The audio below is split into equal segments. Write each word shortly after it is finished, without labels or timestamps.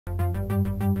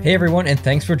Hey everyone, and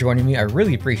thanks for joining me. I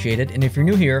really appreciate it. And if you're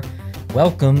new here,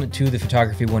 welcome to the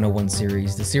Photography 101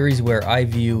 series, the series where I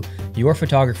view your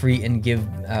photography and give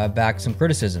back some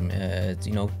criticism.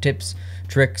 Tips,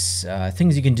 tricks,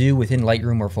 things you can do within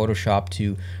Lightroom or Photoshop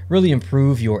to really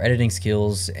improve your editing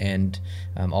skills, and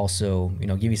also,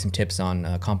 give you some tips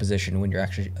on composition when you're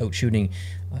actually out shooting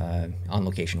on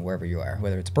location, wherever you are,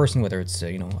 whether it's a person, whether it's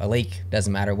a lake,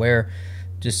 doesn't matter where.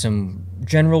 Just some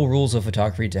general rules of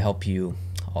photography to help you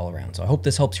all around. So I hope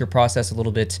this helps your process a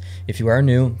little bit. If you are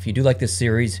new, if you do like this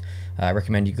series, I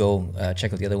recommend you go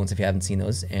check out the other ones if you haven't seen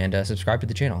those, and subscribe to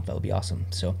the channel. That would be awesome.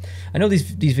 So I know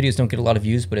these videos don't get a lot of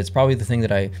views, but it's probably the thing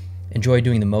that I enjoy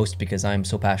doing the most because I'm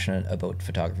so passionate about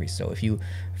photography. So if you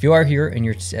are here and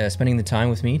you're spending the time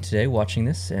with me today watching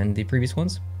this and the previous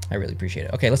ones, I really appreciate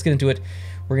it. Okay, let's get into it.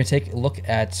 We're gonna take a look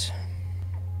at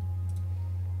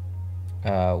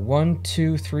 1,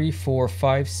 2, 3, 4,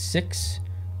 5, 6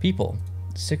 people.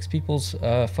 6 people's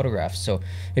photographs. So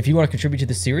if you want to contribute to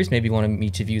this series, maybe you want me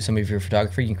to view some of your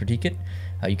photography, you can critique it.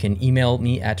 You can email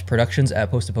me at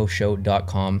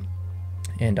productions@posttopostShow.com,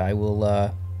 and I will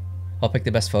I'll pick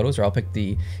the best photos, or I'll pick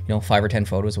the 5 or 10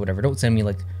 photos or whatever. Don't send me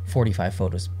like 45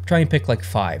 photos. Try and pick like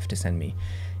 5 to send me.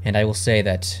 And I will say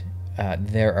that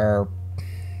there are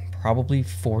probably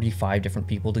 45 different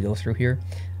people to go through here.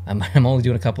 I'm only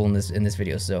doing a couple in this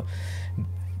video, so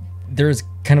there's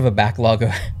kind of a backlog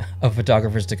of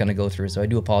photographers to kind of go through. So I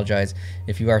do apologize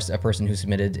if you are a person who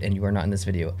submitted and you are not in this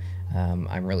video.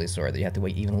 I'm really sorry that you have to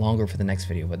wait even longer for the next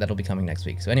video, but that'll be coming next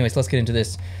week. So anyways, let's get into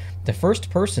this. The first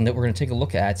person that we're going to take a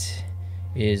look at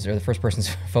is, or the first person's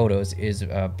photos is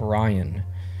Brian.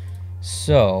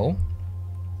 So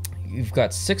you've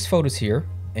got 6 photos here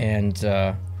and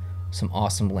some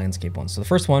awesome landscape ones. So the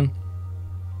first one,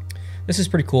 this is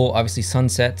pretty cool. Obviously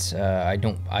sunset.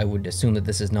 I would assume that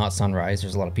this is not sunrise.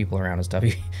 There's a lot of people around and stuff.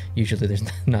 Usually there's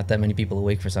not that many people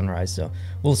awake for sunrise, so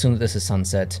we'll assume that this is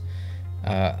sunset.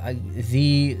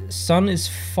 The sun is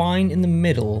fine in the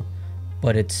middle,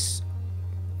 but it's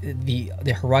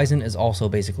the horizon is also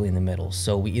basically in the middle.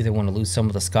 So we either want to lose some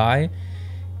of the sky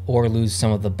or lose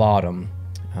some of the bottom.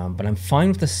 But I'm fine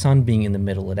with the sun being in the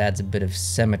middle. It adds a bit of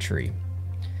symmetry.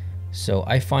 So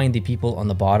I find the people on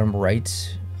the bottom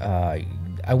right,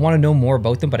 I want to know more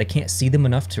about them, but I can't see them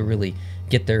enough to really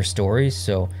get their stories,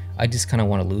 so I just kind of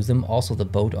want to lose them. Also, the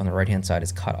boat on the right hand side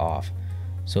is cut off,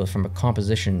 so from a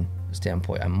composition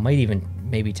standpoint, I might even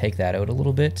maybe take that out a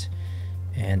little bit,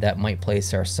 and that might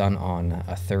place our sun on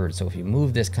a third. So if you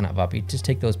move this kind of up, you just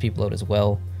take those people out as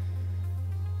well.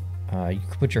 You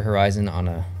could put your horizon on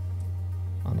the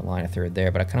line a third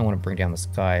there, but I kind of want to bring down the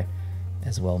sky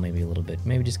as well, maybe a little bit.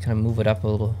 Maybe just kind of move it up a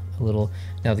little.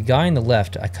 Now the guy on the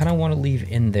left, I kind of want to leave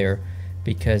in there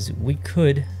because we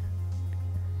could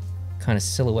kind of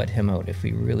silhouette him out if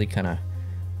we really kind of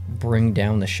bring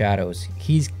down the shadows.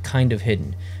 He's kind of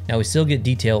hidden. Now we still get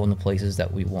detail in the places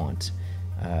that we want.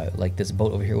 Like this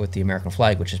boat over here with the American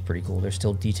flag, which is pretty cool. There's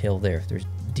still detail there. There's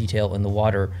detail in the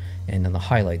water and in the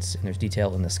highlights, and there's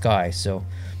detail in the sky. So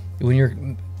when you're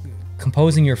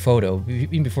composing your photo,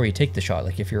 even before you take the shot,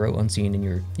 like if you're out unseen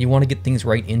and you want to get things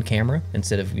right in camera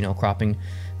instead of cropping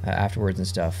afterwards and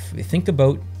stuff, think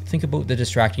about the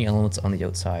distracting elements on the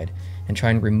outside and try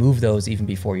and remove those even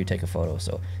before you take a photo.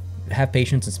 So have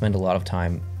patience and spend a lot of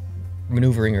time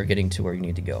maneuvering or getting to where you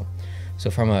need to go.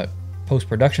 So from a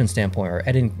post-production standpoint or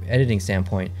editing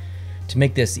standpoint, to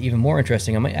make this even more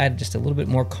interesting, I might add just a little bit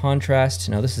more contrast.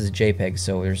 Now this is a JPEG,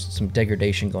 so there's some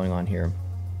degradation going on here.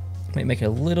 Might make it a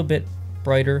little bit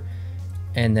brighter,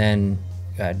 and then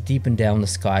deepen down the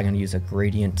sky. I'm going to use a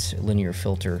gradient linear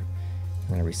filter. I'm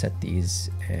going to reset these,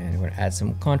 and we're going to add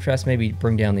some contrast, maybe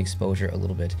bring down the exposure a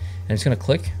little bit. And I'm just going to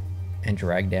click and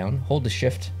drag down, hold the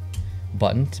shift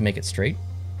button to make it straight,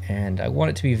 and I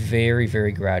want it to be very,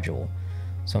 very gradual.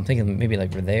 So I'm thinking maybe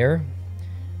like we're there,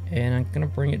 and I'm going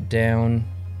to bring it down.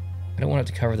 I don't want it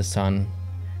to cover the sun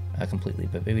completely,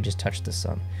 but maybe just touch the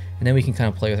sun, and then we can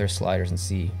kind of play with our sliders and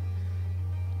see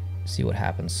what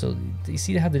happens. So you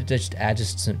see how they just add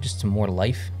just some more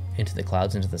life into the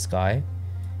clouds, into the sky.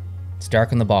 It's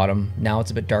dark on the bottom, now it's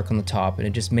a bit dark on the top, and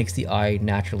it just makes the eye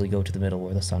naturally go to the middle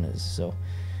where the sun is. So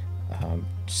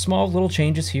small little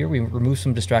changes here. We removed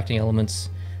some distracting elements,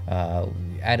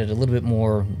 added a little bit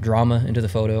more drama into the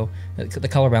photo. The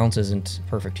color balance isn't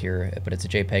perfect here, but it's a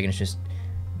JPEG and it's just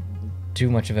too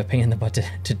much of a pain in the butt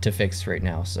to fix right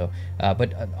now. So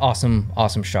but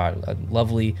awesome shot, a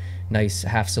lovely nice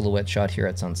half silhouette shot here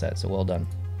at sunset, so well done.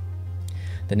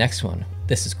 The next one,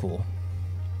 this is cool.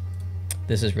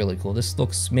 This is really cool. This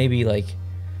looks maybe like,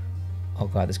 oh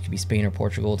god, this could be Spain or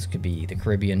Portugal, this could be the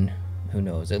Caribbean, who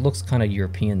knows. It looks kind of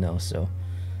European though, so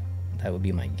That would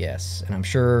be my guess. And I'm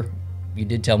sure you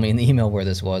did tell me in the email where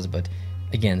this was, but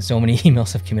again, so many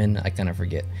emails have come in, I kind of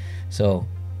forget. So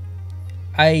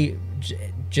I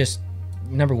just,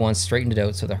 number one, straightened it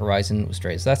out so the horizon was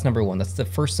straight. So that's number one. That's the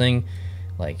first thing.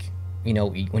 Like, you know,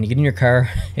 when you get in your car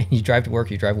and you drive to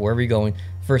work, you drive wherever you're going,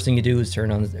 first thing you do is turn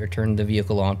the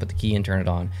vehicle on, put the key in, turn it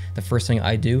on. The first thing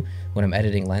I do when I'm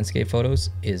editing landscape photos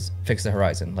is fix the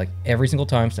horizon. Like every single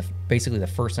time, so basically the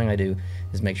first thing I do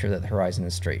is make sure that the horizon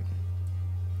is straight.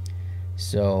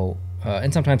 So,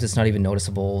 and sometimes it's not even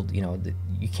noticeable, you know,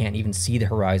 you can't even see the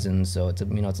horizon, so it's,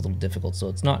 you know, it's a little difficult. So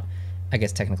it's not, I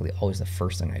guess, technically always the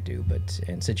first thing I do, but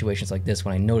in situations like this,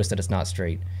 when I notice that it's not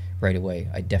straight right away,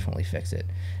 I definitely fix it.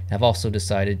 And I've also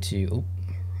decided to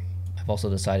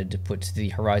put the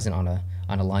horizon on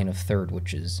a line of third,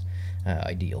 which is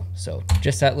ideal. So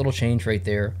just that little change right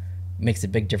there makes a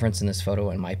big difference in this photo,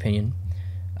 in my opinion.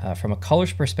 From a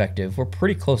colors perspective, we're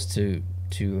pretty close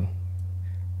to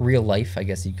real life, I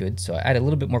guess you could. So I add a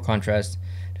little bit more contrast,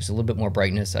 just a little bit more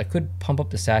brightness. I could pump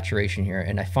up the saturation here,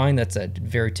 and I find that's a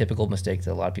very typical mistake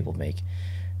that a lot of people make.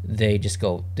 They just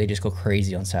go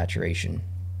crazy on saturation,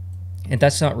 and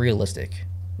that's not realistic.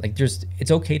 Like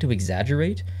it's okay to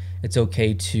exaggerate, it's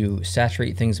okay to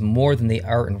saturate things more than they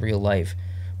are in real life,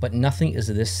 but nothing is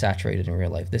this saturated in real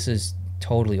life. This is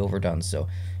totally overdone. So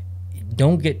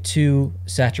don't get too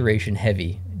saturation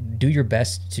heavy. Do your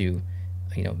best to,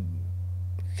 you know,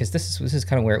 because this is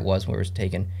kind of where it was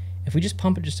taken. If we just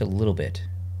pump it just a little bit,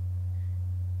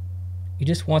 you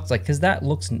just want, like, because that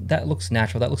looks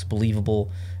natural, that looks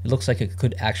believable. It looks like it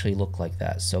could actually look like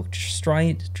that. So just try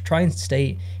and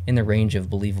stay in the range of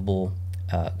believable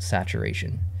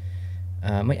saturation.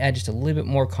 Might add just a little bit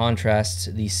more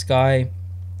contrast. The sky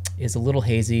is a little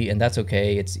hazy, and that's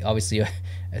okay. It's obviously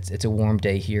it's a warm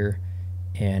day here,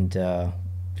 and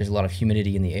there's a lot of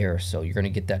humidity in the air, so you're going to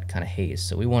get that kind of haze.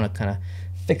 So we want to kind of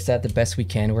fix that the best we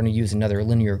can. We're going to use another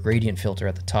linear gradient filter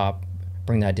at the top,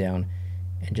 bring that down,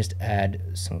 and just add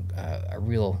some a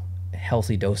real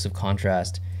healthy dose of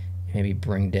contrast. Maybe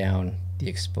bring down the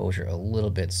exposure a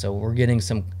little bit. So we're getting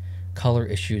some color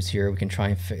issues here. We can try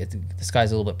and the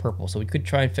sky's a little bit purple, so we could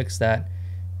try and fix that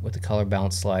with the color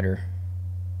balance slider.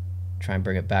 Try and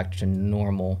bring it back to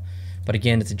normal. But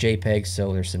again, it's a JPEG,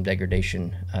 so there's some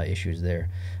degradation issues there.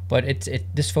 But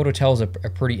this photo tells a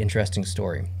pretty interesting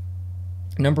story.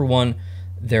 Number one,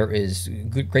 there is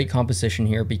great composition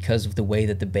here because of the way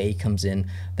that the bay comes in.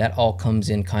 That all comes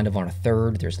in kind of on a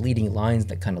third. There's leading lines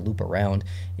that kind of loop around.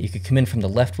 You could come in from the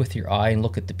left with your eye and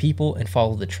look at the people and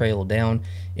follow the trail down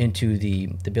into the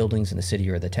buildings in the city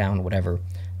or the town or whatever.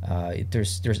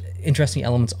 There's interesting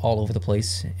elements all over the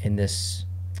place in this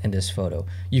photo.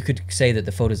 You could say that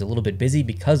the photo is a little bit busy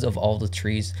because of all the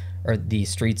trees, or the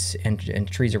streets and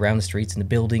trees around the streets and the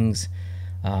buildings,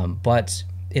 but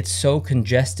it's so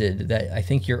congested that I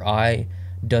think your eye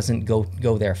doesn't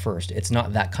go there first. It's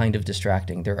not that kind of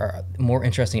distracting. There are more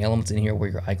interesting elements in here where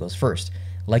your eye goes first,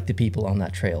 like the people on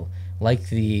that trail, like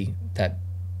this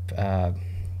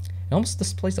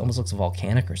place almost looks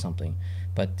volcanic or something,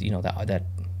 but you know, that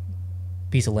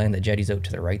piece of land that jetties out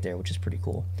to the right there, which is pretty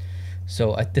cool.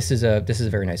 So this is a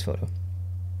very nice photo.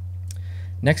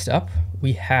 Next up,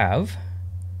 we have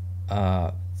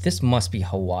this must be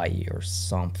Hawaii or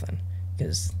something,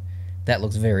 because that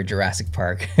looks very Jurassic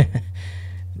Park.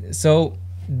 So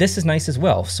this is nice as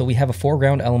well. So we have a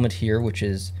foreground element here, which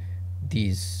is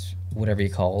these, whatever you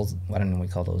call, I don't know what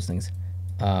you call those things.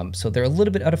 So they're a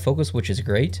little bit out of focus, which is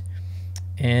great.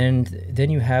 And then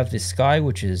you have the sky,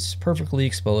 which is perfectly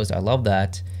exposed. I love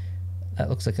that. That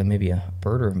looks like maybe a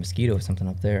bird or a mosquito or something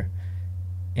up there.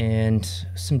 And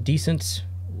some decent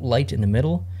light in the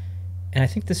middle. And I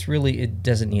think this really, it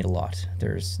doesn't need a lot.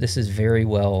 This is very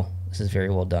well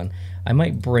done. I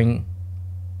might bring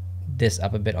this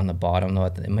up a bit on the bottom, though.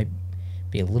 It might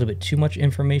be a little bit too much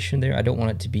information there. I don't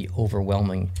want it to be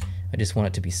overwhelming. I just want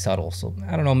it to be subtle. So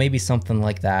I don't know, maybe something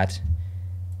like that.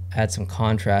 Add some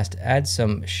contrast, add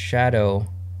some shadow,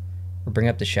 or bring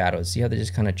up the shadows. See how that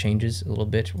just kind of changes a little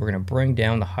bit? We're going to bring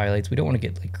down the highlights. We don't want to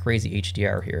get like crazy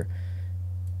HDR here.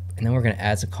 And then we're going to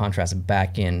add some contrast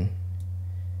back in,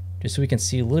 just so we can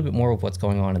see a little bit more of what's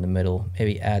going on in the middle.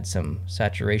 Maybe add some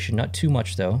saturation, not too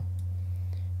much though.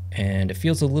 And it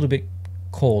feels a little bit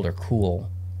cold or cool.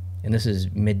 And this is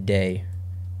midday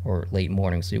or late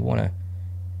morning, so you want to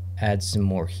add some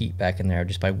more heat back in there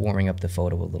just by warming up the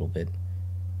photo a little bit.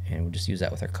 And we'll just use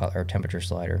that with our temperature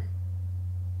slider.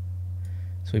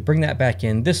 So we bring that back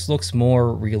in. This looks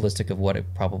more realistic of what it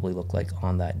probably looked like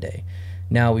on that day.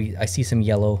 Now I see some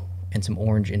yellow and some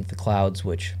orange into the clouds,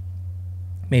 which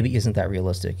maybe isn't that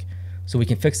realistic. So we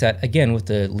can fix that again with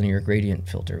the linear gradient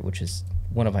filter, which is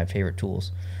one of my favorite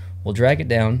tools. We'll drag it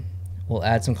down. We'll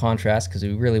add some contrast because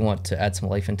we really want to add some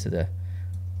life into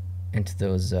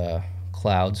those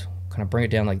clouds. Kind of bring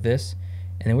it down like this,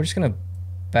 and then we're just gonna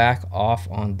back off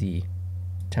on the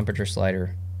temperature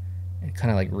slider and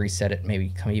kind of like reset it, maybe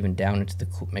come even down into the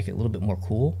cool, make it a little bit more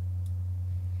cool,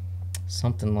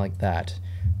 something like that.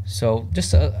 So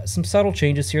just some subtle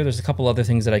changes here. There's a couple other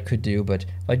things that I could do, but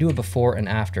if I do it before and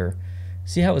after,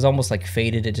 see how it was almost like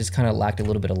faded? It just kind of lacked a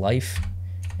little bit of life,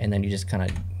 and then you just kind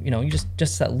of, you know, you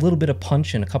just that little bit of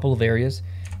punch in a couple of areas,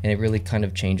 and it really kind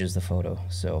of changes the photo.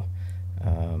 So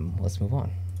let's move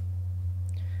on.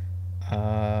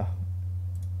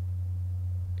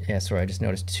 Yeah, sorry, I just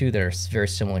noticed two that are very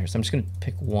similar here, so I'm just going to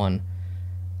pick one.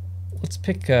 Let's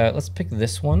pick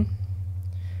this one.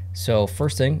 So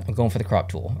first thing, I'm going for the crop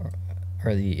tool,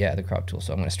 or the crop tool.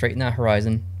 So I'm going to straighten that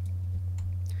horizon.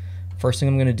 First thing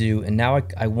I'm going to do, and now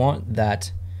I want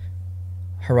that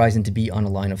horizon to be on a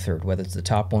line of third, whether it's the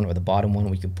top one or the bottom one.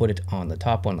 We could put it on the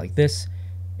top one like this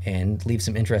and leave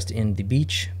some interest in the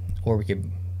beach, or we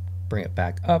could bring it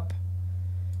back up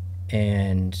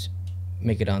and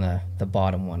make it on the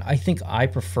bottom one. I think I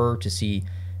prefer to see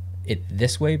it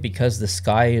this way because the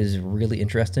sky is really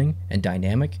interesting and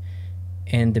dynamic,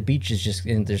 and the beach is just,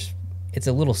 and it's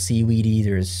a little seaweedy,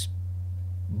 there's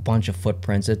a bunch of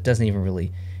footprints. It doesn't even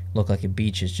really look like a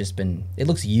beach. It's just been, it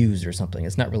looks used or something.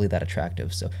 It's not really that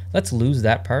attractive. So let's lose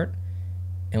that part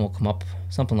and we'll come up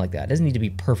something like that. It doesn't need to be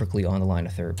perfectly on the line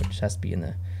of third, but it just has to be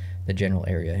in the general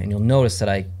area. And you'll notice that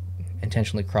I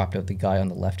intentionally cropped out the guy on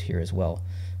the left here as well,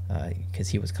 because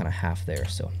he was kind of half there.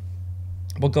 So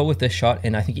we'll go with this shot,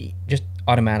 and I think just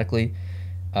automatically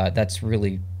that's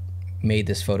really made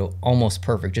this photo almost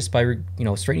perfect just by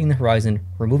straightening the horizon,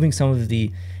 removing some of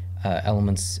the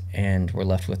elements, and we're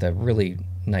left with a really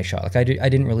nice shot. Like I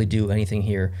didn't really do anything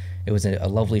here. It was a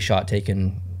lovely shot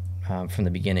taken from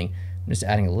the beginning. I'm just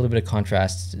adding a little bit of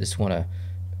contrast. Just want to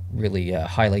really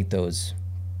highlight those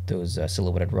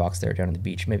silhouetted rocks there down on the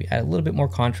beach. Maybe add a little bit more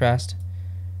contrast.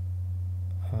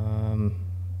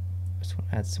 Just want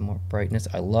to add some more brightness.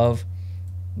 I love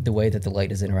the way that the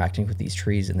light is interacting with these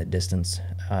trees in the distance.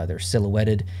 They're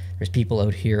silhouetted. There's people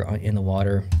out here in the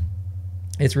water.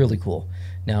 It's really cool.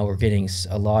 Now we're getting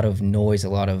a lot of noise, a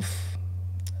lot of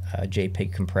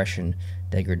JPEG compression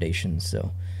degradation.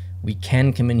 So we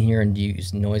can come in here and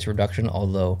use noise reduction,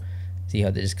 although see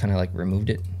how they just kind of like removed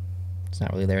it? It's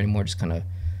not really there anymore, just kind of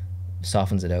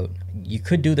softens it out. You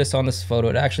could do this on this photo.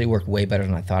 It actually worked way better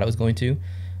than I thought it was going to,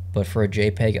 but for a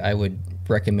JPEG I would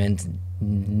recommend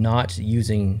not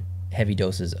using heavy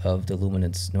doses of the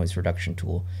luminance noise reduction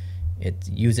tool.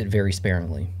 Use it very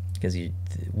sparingly, because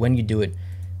when you do it,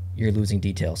 you're losing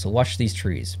detail. So watch these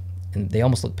trees, and they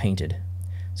almost look painted.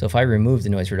 So if I remove the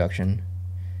noise reduction,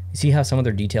 you see how some of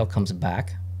their detail comes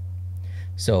back?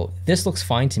 So this looks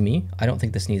fine to me. I don't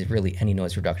think this needs really any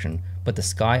noise reduction, but the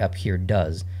sky up here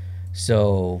does.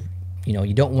 So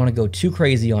you don't want to go too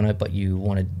crazy on it, but you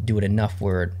want to do it enough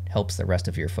where it helps the rest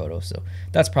of your photo. So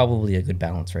that's probably a good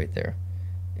balance right there.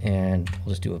 And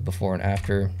we'll just do it before and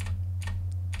after.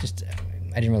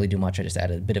 I didn't really do much. I just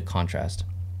added a bit of contrast.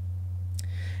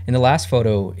 And the last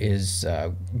photo is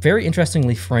very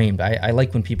interestingly framed. I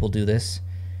like when people do this.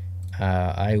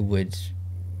 I would,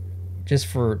 just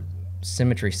for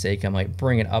symmetry's sake, I might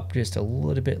bring it up just a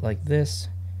little bit like this.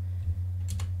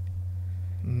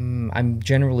 I'm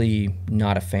generally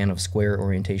not a fan of square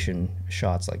orientation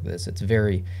shots like this. It's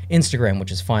very Instagram,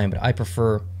 which is fine, but I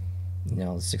prefer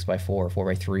 6x4,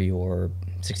 4x3, or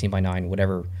 16:9,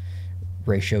 whatever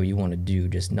ratio you want to do,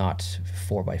 just not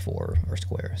 4x4 or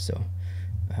square. So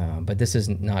but this is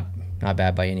not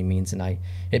bad by any means, and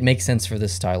it makes sense for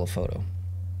this style of photo.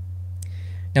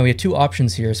 Now we have two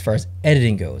options here as far as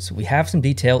editing goes. We have some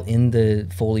detail in the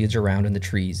foliage around in the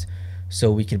trees, so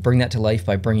we could bring that to life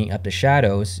by bringing up the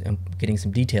shadows and getting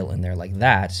some detail in there like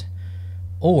that.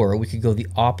 Or we could go the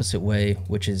opposite way,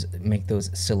 which is make those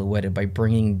silhouetted by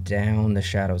bringing down the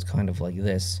shadows kind of like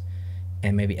this,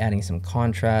 and maybe adding some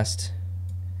contrast,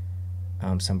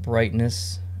 some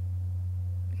brightness,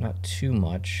 not too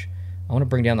much. I want to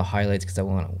bring down the highlights because I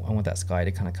want that sky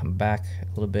to kind of come back a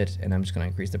little bit, and I'm just going to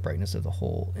increase the brightness of the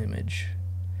whole image.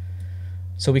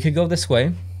 So we could go this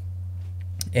way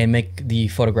and make the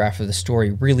photograph of the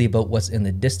story really about what's in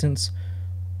the distance,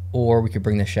 or we could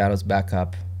bring the shadows back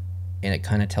up and it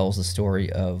kind of tells the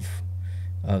story of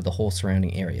the whole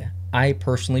surrounding area. I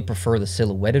personally prefer the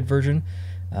silhouetted version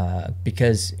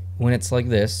because when it's like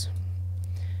this,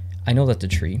 I know that's a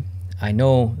tree. I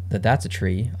know that that's a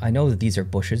tree. I know that these are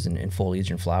bushes and foliage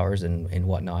and flowers and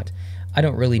whatnot. I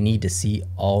don't really need to see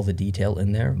all the detail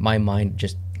in there. My mind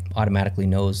just automatically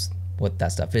knows what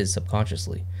that stuff is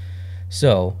subconsciously.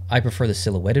 So I prefer the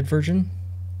silhouetted version,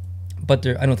 but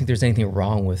I don't think there's anything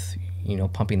wrong with, you know,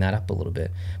 pumping that up a little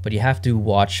bit. But you have to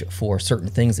watch for certain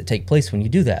things that take place when you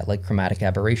do that, like chromatic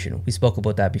aberration. We spoke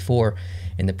about that before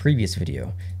in the previous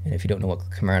video. And if you don't know what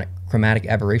chromatic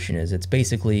aberration is, it's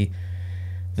basically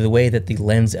the way that the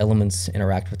lens elements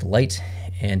interact with the light,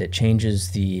 and it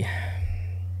changes the...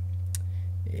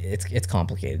 It's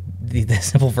complicated. The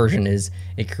simple version is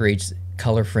it creates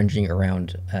color fringing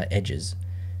around edges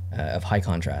of high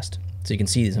contrast. So you can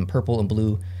see some purple and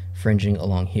blue fringing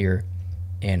along here,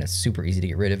 and it's super easy to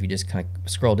get rid of. You just kind of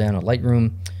scroll down on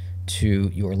Lightroom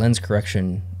to your lens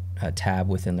correction tab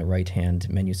within the right-hand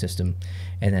menu system,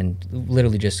 and then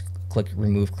literally just click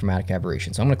remove chromatic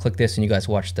aberration. So I'm going to click this, and you guys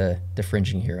watch the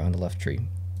fringing here on the left tree.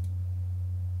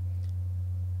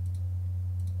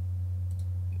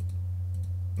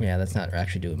 Yeah, that's not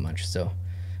actually doing much. So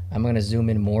I'm going to zoom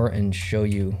in more and show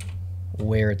you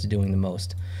where it's doing the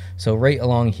most. So right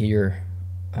along here,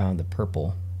 the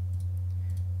purple,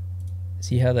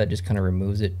 see how that just kind of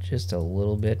removes it just a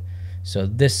little bit? So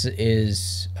this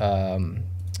is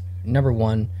number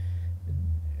one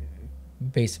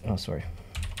because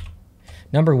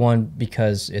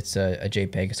it's a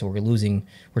JPEG, so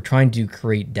we're trying to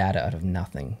create data out of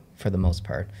nothing for the most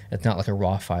part. It's not like a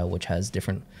raw file, which has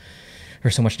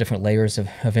there's so much different layers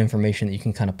of information that you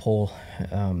can kind of pull.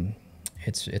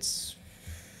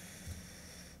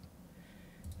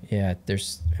 Yeah,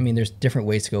 there's different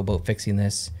ways to go about fixing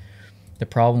this. The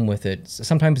problem with it,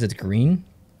 sometimes it's green,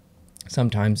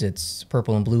 sometimes it's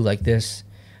purple and blue like this.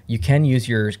 You can use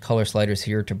your color sliders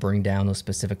here to bring down those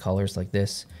specific colors like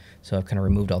this. So I've kind of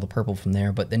removed all the purple from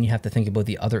there, but then you have to think about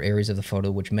the other areas of the photo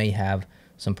which may have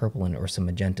some purple in it or some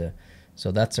magenta.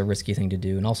 So that's a risky thing to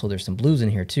do. And also there's some blues in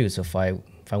here too. So if I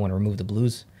want to remove the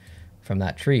blues from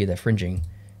that tree, the fringing,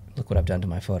 look what I've done to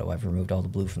my photo. I've removed all the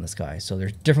blue from the sky. So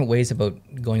there's different ways about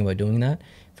going about doing that.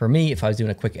 For me, if I was doing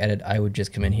a quick edit, I would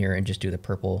just come in here and just do the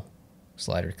purple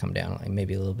slider to come down, like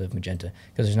maybe a little bit of magenta,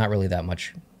 because there's not really that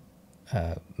much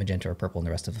magenta or purple in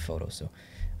the rest of the photo. So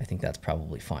I think that's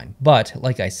probably fine. But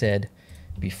like I said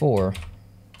before,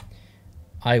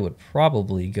 I would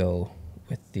probably go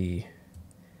with the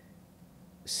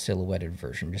silhouetted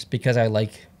version, just because it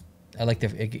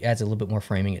adds a little bit more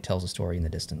framing. It tells a story in the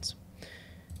distance.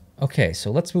 Okay, so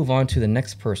let's move on to the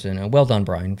next person. Well done,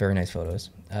 Brian. Very nice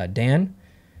photos. Dan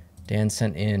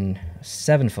sent in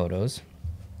 7 photos.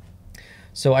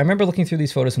 So I remember looking through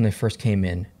these photos when they first came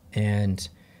in, and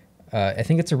I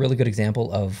think it's a really good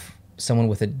example of someone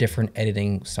with a different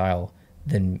editing style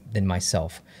than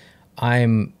myself.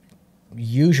 I'm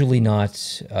usually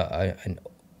not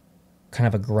kind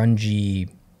of a grungy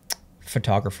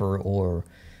photographer or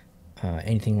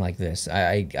anything like this.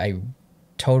 I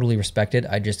totally respect it.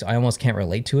 I almost can't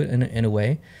relate to it in a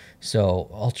way. So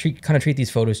I'll kind of treat these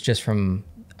photos just from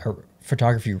a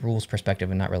photography rules perspective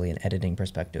and not really an editing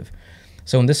perspective.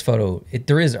 So in this photo,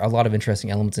 there is a lot of interesting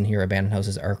elements in here. Abandoned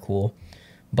houses are cool,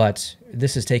 but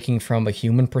this is taking from a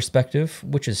human perspective,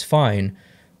 which is fine,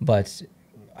 but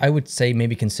I would say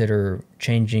maybe consider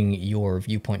changing your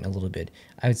viewpoint a little bit.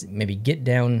 I would maybe get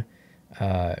down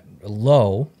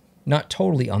low, not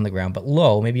totally on the ground, but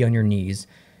low, maybe on your knees,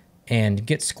 and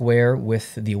get square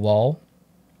with the wall,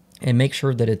 and make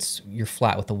sure that you're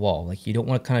flat with the wall. Like, you don't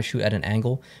want to kind of shoot at an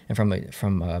angle, and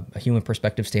from a human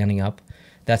perspective standing up.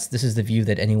 This is the view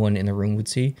that anyone in the room would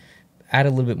see. Add a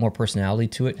little bit more personality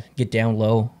to it. Get down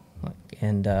low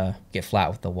and get flat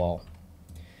with the wall.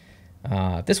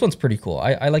 This one's pretty cool.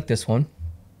 I like this one.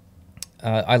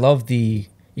 I love you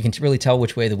can really tell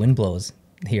which way the wind blows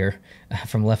here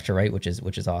from left to right, which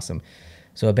is awesome.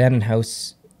 So abandoned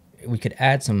house, we could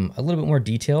add a little bit more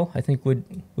detail. I think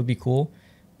would be cool.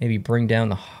 Maybe bring down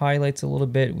the highlights a little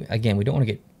bit. Again, we don't want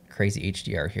to get crazy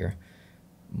HDR here,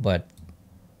 but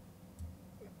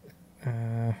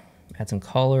add some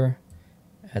color,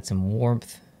 add some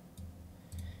warmth,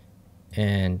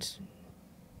 and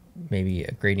maybe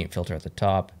a gradient filter at the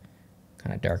top,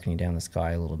 kind of darkening down the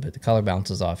sky a little bit. The color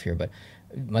bounces off here, but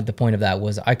the point of that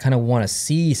was I kind of want to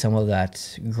see some of that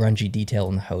grungy detail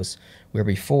in the house, where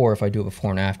before, if I do it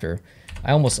before and after,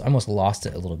 I almost lost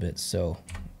it a little bit. So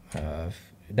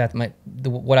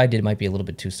what I did might be a little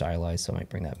bit too stylized, so I might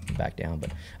bring that back down.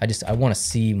 But I want to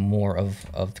see more of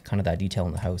kind of that detail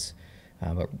in the house.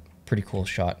 But pretty cool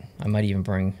shot. I might even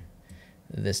bring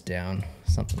this down,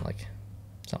 something like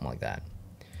that.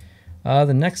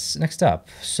 The next up.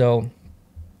 So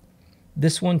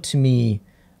this one to me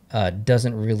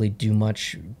doesn't really do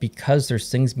much because there's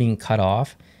things being cut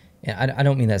off. And I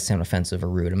don't mean that to sound offensive or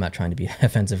rude. I'm not trying to be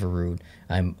offensive or rude.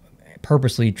 I'm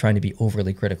purposely trying to be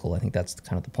overly critical. I think that's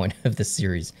kind of the point of this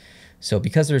series. So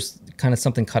because there's kind of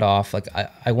something cut off, like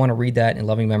I want to read that in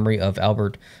loving memory of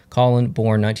Albert Collin,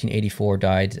 born 1984,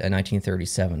 died in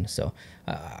 1937. So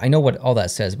I know what all that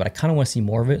says, but I kind of want to see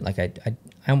more of it. Like I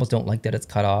almost don't like that it's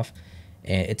cut off.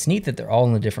 And it's neat that they're all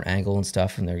in a different angle and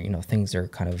stuff, and they're, you know, things are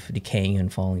kind of decaying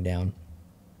and falling down.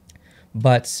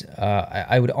 But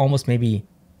I would almost maybe,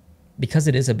 because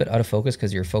it is a bit out of focus,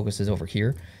 because your focus is over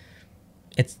here,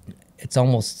 it's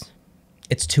almost,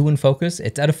 it's too in focus.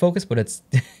 It's out of focus, but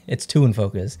it's too in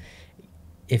focus.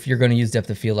 If you're going to use depth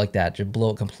of field like that, just blow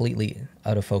it completely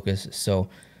out of focus. So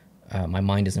my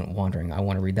mind isn't wandering. I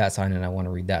want to read that sign and I want to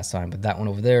read that sign, but that one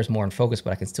over there is more in focus,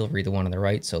 but I can still read the one on the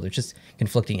right. So there's just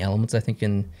conflicting elements, I think,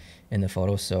 in the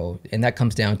photo. So, and that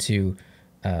comes down to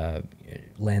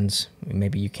lens.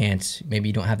 Maybe you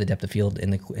don't have the depth of field in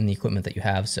the equipment that you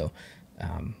have. So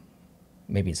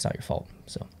maybe it's not your fault.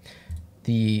 So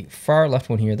the far left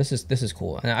one here, this is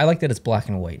cool. And I like that it's black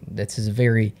and white. This is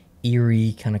very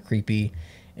eerie, kind of creepy.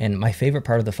 And my favorite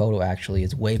part of the photo actually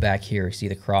is way back here. You see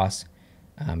the cross.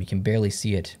 You can barely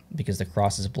see it because the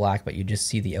cross is black, but you just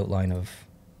see the outline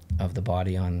of the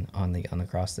body on the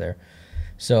cross there.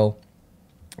 So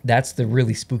that's the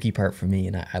really spooky part for me,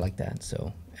 and I like that.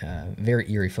 So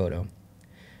very eerie photo.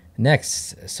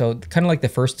 Next, so kind of like the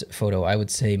first photo, I would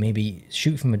say maybe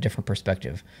shoot from a different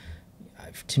perspective.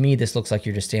 To me, this looks like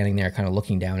you're just standing there kind of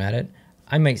looking down at it.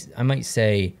 I might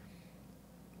say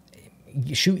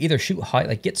either shoot high,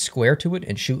 like get square to it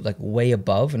and shoot like way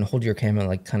above and hold your camera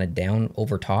like kind of down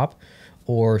over top,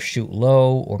 or shoot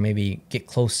low, or maybe get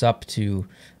close up to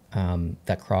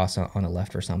that cross on the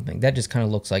left or something. That just kind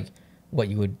of looks like what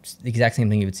you would, the exact same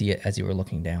thing you would see as you were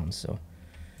looking down. So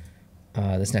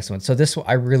this next one. So this,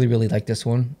 I really like this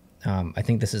one. I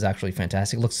think this is actually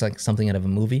fantastic. It looks like something out of a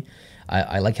movie.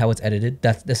 I like how it's edited.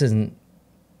 This isn't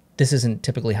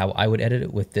typically how I would edit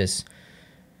it with this.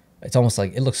 It's almost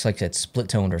like, it looks like it's split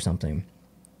toned or something.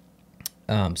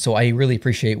 So I really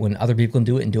appreciate when other people can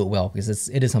do it and do it well, because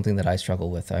it is something that I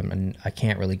struggle with. I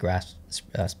can't really grasp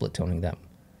split toning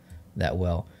that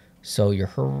well. So your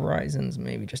horizon's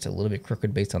maybe just a little bit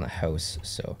crooked based on the house.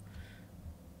 So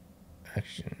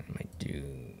actually I might do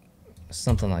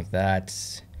something like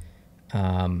that.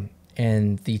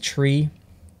 And the tree,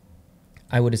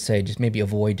 I would say just maybe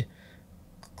avoid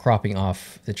cropping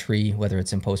off the tree, whether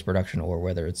it's in post-production or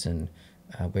whether it's in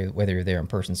whether you're there in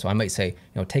person. So I might say,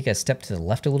 take a step to the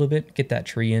left a little bit, get that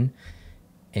tree in,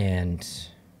 and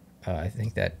I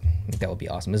think that would be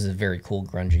awesome. This is a very cool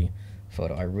grungy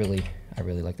photo. I really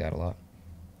like that a lot.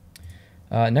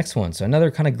 Next one, so another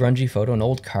kind of grungy photo, an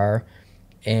old car,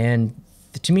 and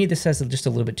to me this has just a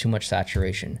little bit too much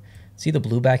saturation. See the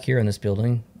blue back here in this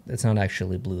building? That's not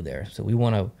actually blue there, so we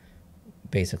want to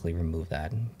basically remove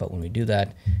that. But when we do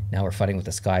that, now we're fighting with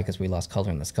the sky because we lost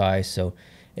color in the sky. So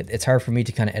it's hard for me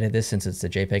to kind of edit this since it's a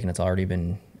JPEG and it's already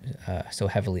been so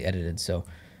heavily edited. So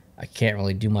I can't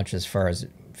really do much as far as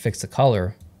fix the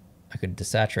color. I could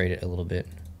desaturate it a little bit,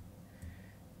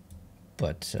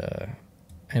 but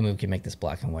anyway, we can make this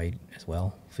black and white as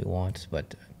well if we want.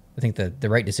 But I think the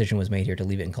right decision was made here to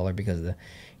leave it in color because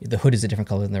the hood is a different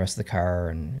color than the rest of the car,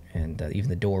 and even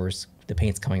the doors, the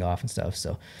paint's coming off and stuff.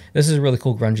 So this is a really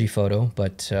cool grungy photo,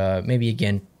 but maybe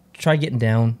again, try getting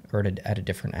down or at a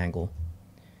different angle.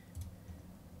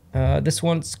 This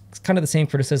one's kind of the same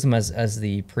criticism as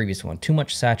the previous one. Too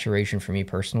much saturation for me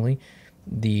personally.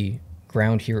 The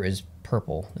ground here is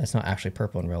purple. That's not actually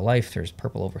purple in real life. There's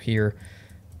purple over here.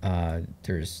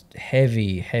 There's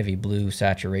heavy blue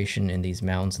saturation in these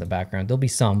mountains in the background. There'll be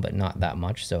some, but not that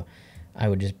much. So I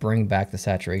would just bring back the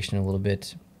saturation a little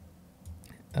bit.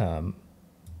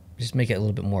 Just make it a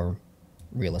little bit more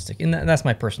realistic. And that's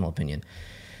my personal opinion.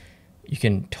 You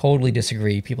can totally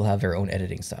disagree. People have their own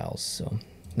editing styles. So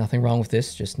nothing wrong with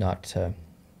this, just not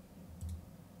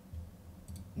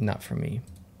for me,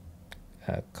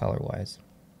 color-wise.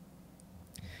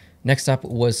 Next up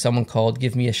was someone called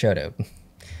Give Me a Shout Out.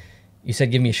 You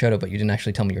said give me a shout out, but you didn't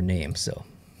actually tell me your name, so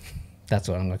that's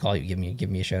what I'm going to call you.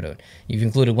 Give me a shout out. You've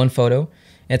included one photo,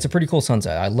 and it's a pretty cool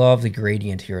sunset. I love the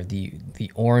gradient here,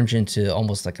 the orange into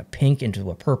almost like a pink into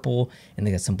a purple, and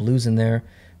they got some blues in there.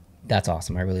 That's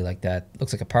awesome. I really like that.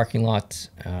 Looks like a parking lot.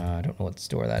 I don't know what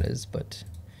store that is, but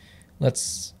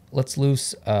let's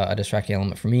loose a distracting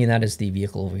element for me, and that is the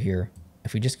vehicle over here.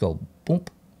 If we just go boom,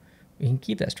 we can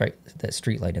keep that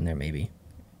street light in there maybe,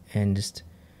 and just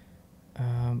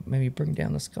maybe bring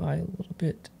down the sky a little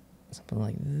bit, something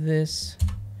like this,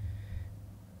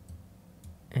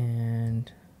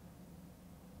 and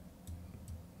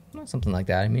something like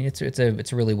that. I mean, it's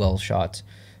a really well shot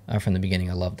from the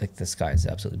beginning. I love the sky is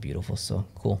absolutely beautiful. So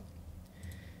cool.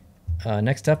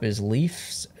 Next up is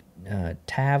Leafs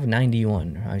Tav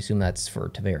 91. I assume that's for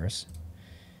Tavares.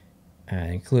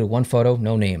 Included one photo,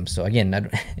 no name. So again,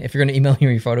 if you're going to email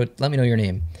me your photo, let me know your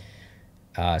name.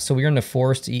 So we're in the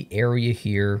foresty area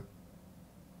here,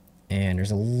 and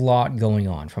there's a lot going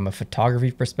on. From a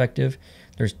photography perspective,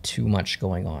 there's too much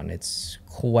going on. It's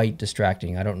quite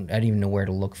distracting. I don't even know where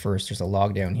to look first. There's a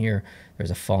log down here.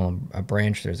 There's a fallen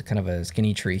branch. There's a kind of a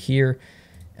skinny tree here.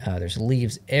 There's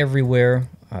leaves everywhere.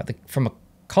 From a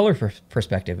color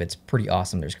perspective, it's pretty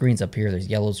awesome. There's greens up here. There's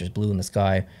yellows. There's blue in the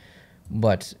sky.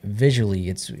 But visually,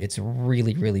 it's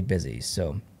really, really busy.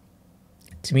 So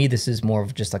to me, this is more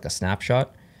of just like a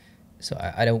snapshot. So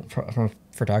I don't, from a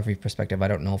photography perspective, I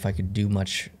don't know if I could do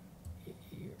much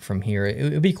from here.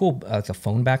 It would be cool, like a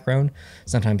phone background.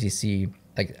 Sometimes you see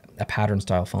like a pattern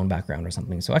style phone background or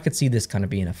something. So I could see this kind of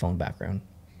being a phone background.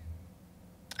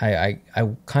 I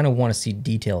kind of want to see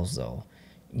details though.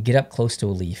 Get up close to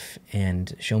a leaf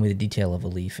and show me the detail of a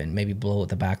leaf, and maybe blow out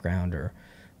the background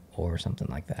or something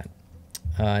like that.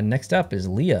 Next up is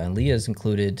Leah, and Leah's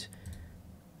included,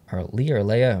 or Leah or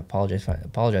Leia,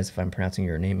 apologize if I'm pronouncing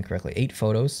your name incorrectly, 8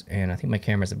 photos, and I think my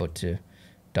camera's about to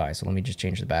die, so let me just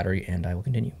change the battery and I will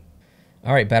continue.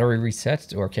 All right, battery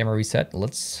reset or camera reset,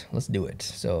 let's do it.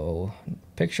 So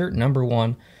picture number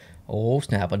 1, oh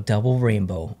snap, a double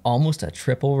rainbow, almost a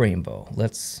triple rainbow.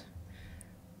 Let's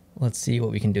see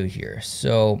what we can do here.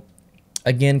 So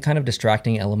again, kind of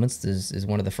distracting elements is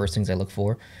one of the first things I look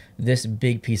for. This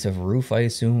big piece of roof, I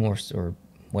assume, or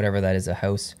whatever that is, a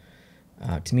house.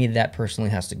 To me, that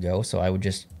personally has to go, so I would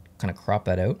just kind of crop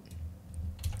that out.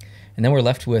 And then we're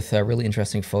left with a really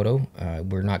interesting photo.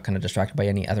 We're not kind of distracted by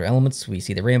any other elements. We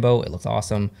see the rainbow. It looks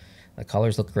awesome. The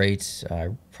colors look great.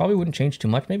 Probably wouldn't change too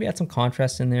much. Maybe add some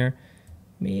contrast in there.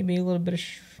 Maybe a little bit of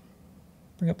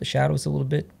bring up the shadows a little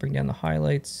bit. Bring down the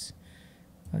highlights.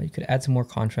 You could add some more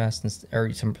contrast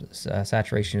or some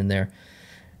saturation in there.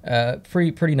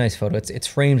 Pretty nice photo. It's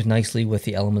framed nicely with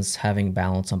the elements having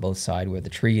balance on both sides, where the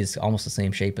tree is almost the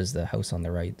same shape as the house on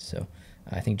the right. So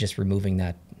I think just removing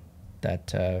that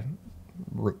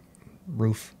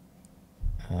roof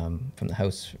from the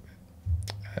house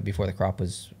before the crop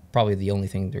was probably the only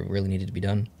thing that really needed to be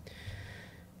done.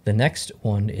 The next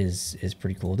one is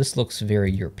pretty cool. This looks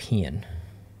very European.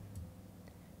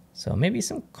 So maybe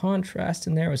some contrast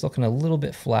in there. It was looking a little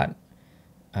bit flat.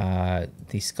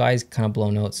 The sky's kind of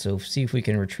blown out, so see if we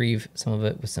can retrieve some of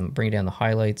it with bring down the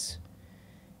highlights.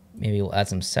 Maybe we'll add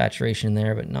some saturation in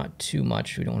there, but not too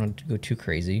much. We don't want to go too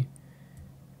crazy.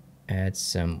 Add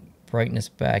some brightness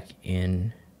back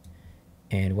in.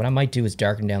 And what I might do is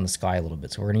darken down the sky a little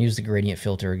bit. So we're going to use the gradient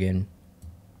filter again.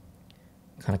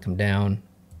 Kind of come down.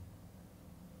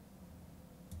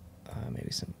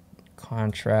 Maybe some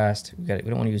contrast. We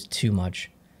don't want to use too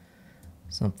much.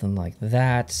 Something like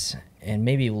that. And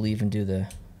maybe we'll even do the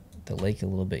lake a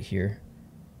little bit here,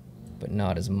 but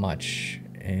not as much.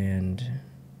 And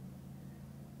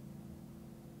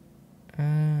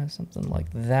something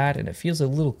like that. And it feels a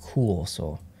little cool,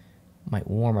 so might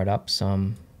warm it up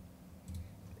some.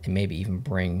 And maybe even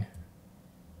you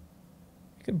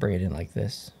could bring it in like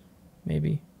this,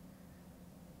 maybe.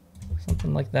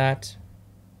 Something like that.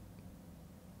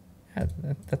 Yeah,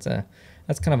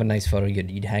 that's kind of a nice photo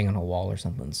you'd hang on a wall or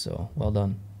something, so well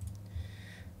done.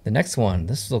 The next one,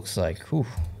 this looks like,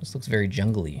 this looks very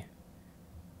jungly.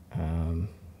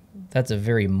 That's a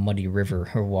very muddy river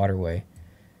or waterway.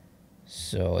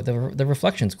 So the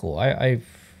reflection's cool. I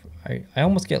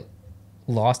almost get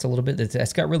lost a little bit.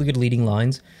 It's got really good leading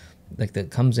lines. Like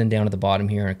that comes in down at the bottom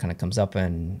here, and it kind of comes up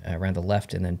and around the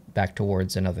left and then back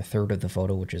towards another third of the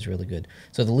photo, which is really good.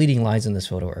 So the leading lines in this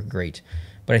photo are great.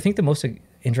 But I think the most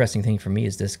interesting thing for me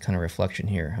is this kind of reflection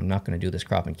here. I'm not going to do this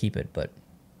crop and keep it, but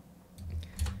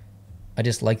I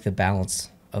just like the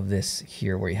balance of this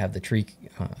here, where you have the tree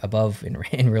above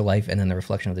in real life and then the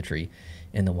reflection of the tree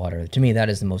in the water. To me, that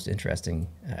is the most interesting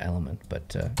element,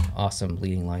 but awesome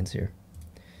leading lines here.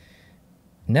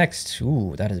 Next,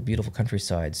 that is a beautiful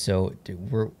countryside. So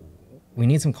we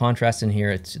need some contrast in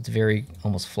here. It's very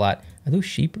almost flat. Are those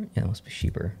sheep? Yeah, it must be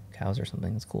sheep or cows or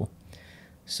something. That's cool.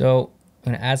 So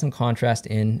I'm going to add some contrast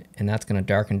in, and that's going to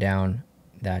darken down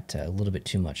that a little bit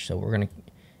too much. So we're going to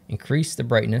increase the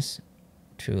brightness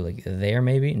to like there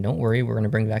maybe. And don't worry, we're going to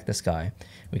bring back the sky.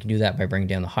 We can do that by bringing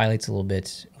down the highlights a little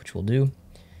bit, which we'll do.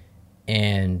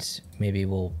 And maybe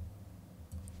we'll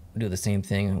do the same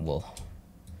thing.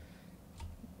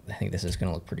 I think this is going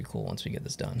to look pretty cool once we get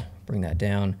this done. Bring that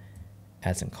down,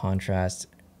 add some contrast,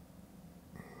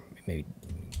 maybe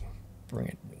bring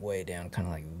it way down, kind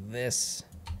of like this.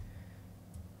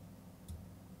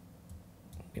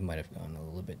 We might have gone a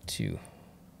little bit too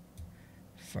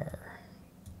far.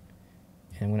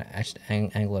 And I'm going to actually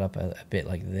angle it up a bit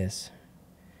like this,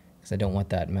 because I don't want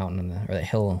that mountain on the, or that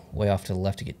hill way off to the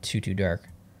left to get too dark.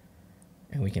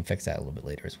 And we can fix that a little bit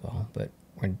later as well. But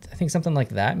I think something like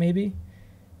that maybe.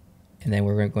 And then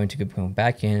we're going to go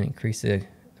back in, increase the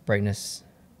brightness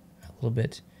a little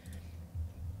bit.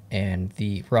 And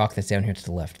the rock that's down here to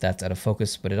the left, that's out of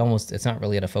focus, but it's not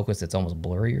really out of focus. It's almost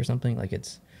blurry or something. Like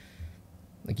it's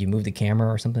like you move the camera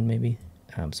or something maybe.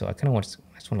 So I kind of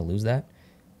just want to lose that.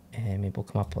 And maybe we'll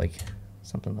come up like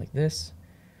something like this.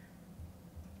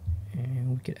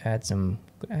 And we could add some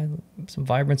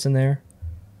vibrance in there.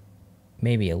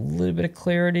 Maybe a little bit of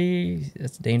clarity.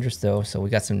 That's dangerous though. So we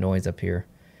got some noise up here.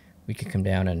 We could come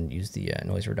down and use the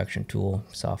noise reduction tool,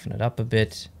 soften it up a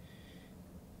bit.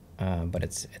 But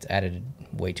it's added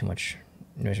way too much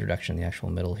noise reduction in the actual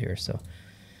middle here. So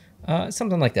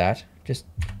something like that. So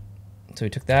we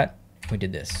took that, we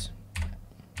did this.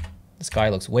 The sky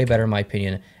looks way better in my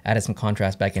opinion. Added some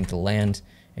contrast back into land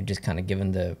and just kind of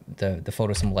given the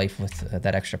photo some life with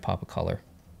that extra pop of color.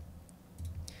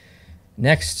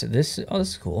 Next, this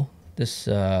is cool. This,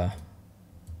 oh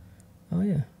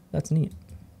yeah, that's neat.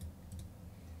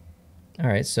 All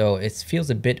right, so it feels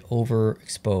a bit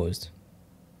overexposed.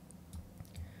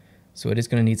 So it is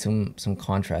going to need some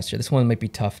contrast here. This one might be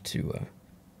tough to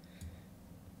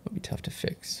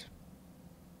fix.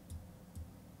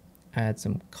 Add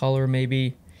some color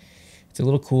maybe. It's a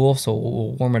little cool, so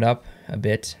we'll warm it up a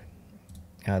bit.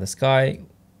 The sky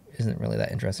isn't really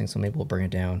that interesting, so maybe we'll bring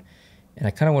it down. And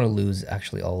I kind of want to lose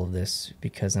actually all of this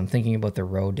because I'm thinking about the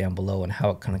road down below and how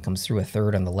it kind of comes through a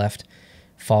third on the left,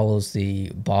 follows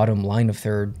the bottom line of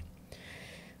third,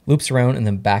 loops around, and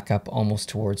then back up almost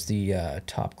towards the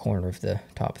top corner of the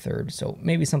top third. So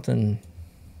maybe something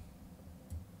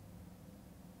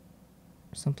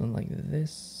like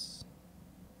this.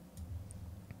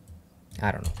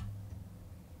 I don't know.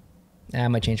 I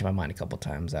might change my mind a couple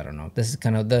times. I don't know. This is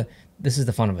kind of this is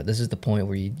the fun of it. This is the point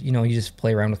where you just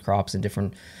play around with crops and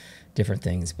different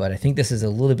things. But I think this is a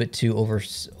little bit too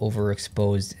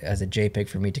overexposed as a JPEG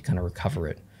for me to kind of recover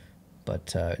it.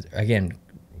 But again,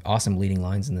 awesome leading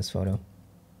lines in this photo.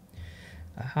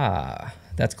 Aha,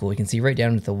 that's cool. You can see right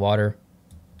down into the water.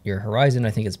 Your horizon,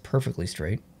 I think, is perfectly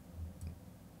straight.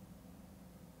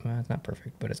 Well, it's not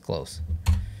perfect, but it's close.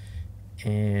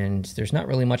 And there's not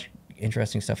really much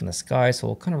interesting stuff in the sky, so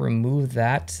we'll kind of remove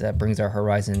that. That brings our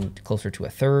horizon closer to a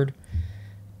third.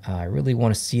 I really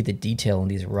want to see the detail in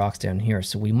these rocks down here,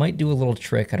 so we might do a little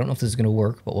trick. I don't know if this is going to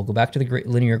work, but we'll go back to the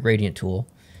linear gradient tool.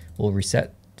 We'll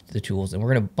reset the tools, and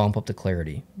we're going to bump up the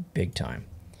clarity big time.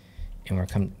 And we're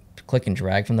going to click and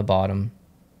drag from the bottom,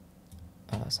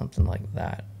 something like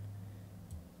that.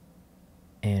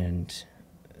 And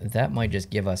that might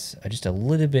just give us just a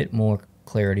little bit more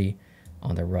clarity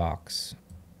on the rocks.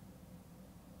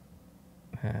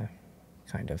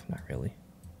 Kind of, not really.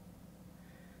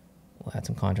 We'll add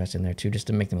some contrast in there too, just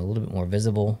to make them a little bit more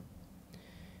visible.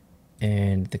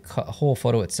 And the whole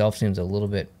photo itself seems a little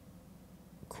bit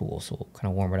cool, so we'll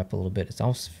kind of warm it up a little bit. It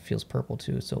almost feels purple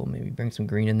too, so we'll maybe bring some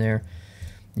green in there.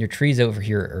 Your trees over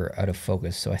here are out of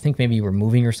focus, so I think maybe you were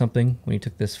moving or something when you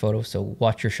took this photo, so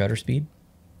watch your shutter speed.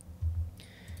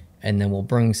 And then we'll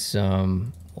bring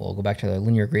we'll go back to the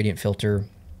linear gradient filter,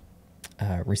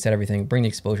 reset everything, bring the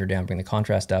exposure down, bring the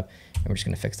contrast up, and we're just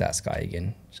going to fix that sky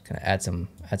again. Just kind of add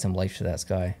some life to that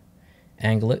sky.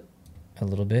 Angle it a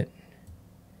little bit.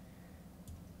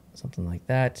 Something like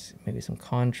that. Maybe some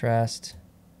contrast.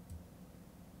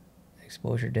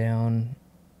 Exposure down.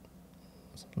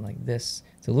 Something like this.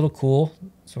 It's a little cool,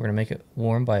 so we're going to make it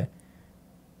warm by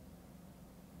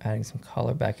adding some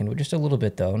color back into it. Just a little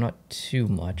bit though, not too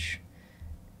much.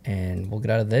 And we'll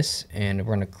get out of this, and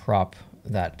we're going to crop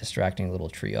that distracting little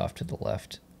tree off to the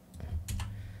left.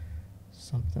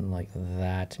 Something like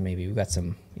that, maybe. We've got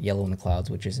some yellow in the clouds,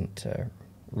 which isn't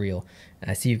real. And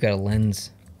I see you've got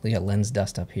lens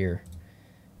dust up here,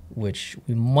 which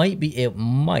we might be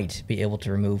able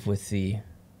to remove with the,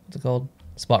 what's it called?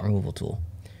 Spot removal tool.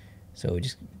 So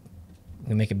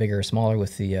we make it bigger or smaller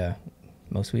with the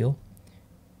mouse wheel.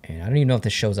 And I don't even know if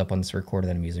this shows up on this recorder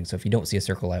that I'm using. So if you don't see a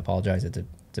circle, I apologize. It's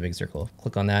a big circle.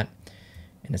 Click on that,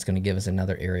 and it's going to give us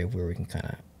another area where we can kind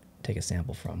of take a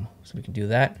sample from. So we can do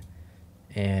that,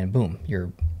 and boom,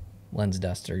 your lens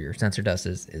dust or your sensor dust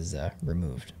is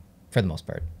removed for the most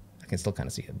part. I can still kind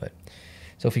of see it, but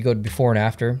so if you go to before and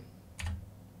after,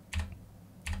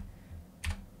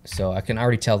 so I can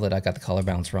already tell that I got the color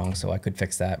balance wrong, so I could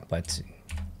fix that, but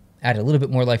add a little bit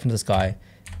more life into the sky,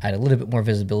 add a little bit more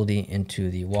visibility into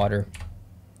the water.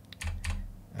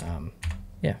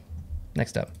 Yeah,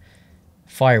 next up.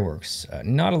 Fireworks.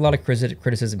 Not a lot of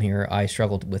criticism here. I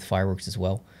struggled with fireworks as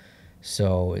well.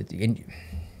 So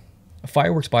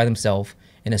fireworks by themselves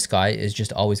in a sky is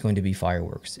just always going to be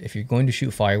fireworks. If you're going to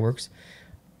shoot fireworks,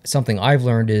 something I've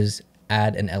learned is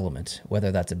add an element,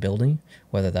 whether that's a building,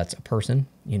 whether that's a person.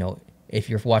 You know, if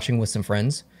you're watching with some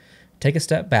friends, take a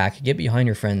step back, get behind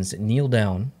your friends, kneel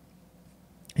down,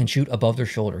 and shoot above their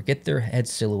shoulder. Get their head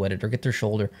silhouetted or get their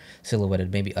shoulder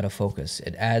silhouetted, maybe out of focus.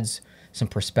 It adds some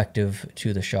perspective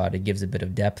to the shot. It gives a bit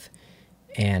of depth,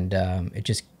 and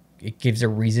it gives a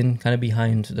reason kind of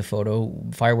behind the photo.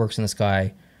 Fireworks in the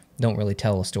sky don't really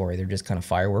tell a story. They're just kind of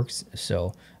fireworks.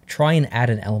 So try and add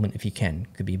an element if you can.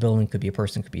 Could be a building, could be a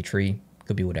person, could be a tree,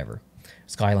 could be whatever.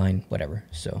 Skyline, whatever.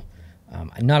 So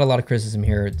not a lot of criticism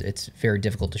here. It's very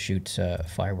difficult to shoot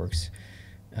fireworks,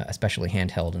 especially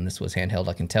handheld. And this was handheld,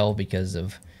 I can tell, because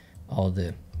of all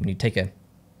the, when you take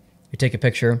a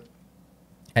picture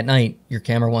at night, your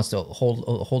camera wants to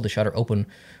hold the shutter open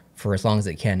for as long as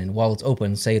it can. And while it's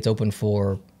open, say it's open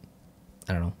for,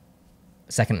 I don't know,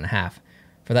 a second and a half.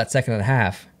 For that second and a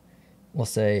half, we'll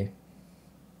say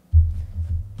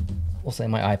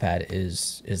my iPad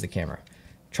is the camera.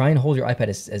 Try and hold your iPad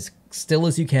as still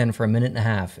as you can for a minute and a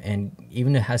half. And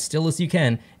even as still as you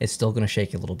can, it's still going to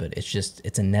shake a little bit.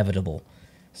 It's inevitable.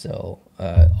 So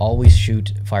always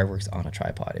shoot fireworks on a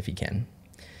tripod if you can.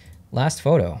 Last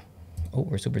photo. Oh,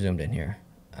 we're super zoomed in here.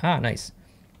 Ah, nice.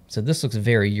 So this looks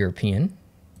very European.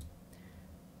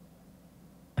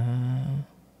 I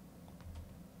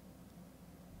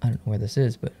don't know where this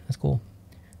is, but that's cool.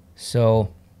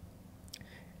 So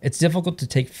it's difficult to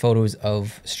take photos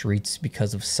of streets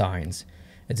because of signs.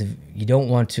 You don't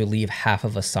want to leave half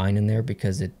of a sign in there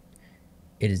because it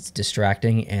is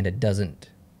distracting, and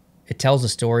it tells a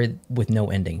story with no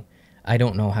ending. I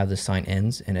don't know how this sign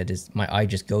ends, and my eye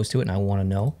just goes to it and I want to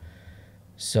know.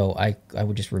 So I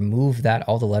would just remove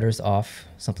all the letters off,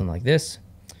 something like this.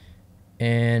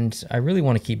 And I really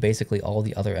want to keep basically all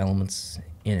the other elements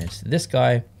in it. This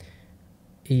guy,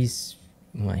 he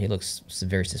looks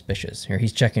very suspicious. Here,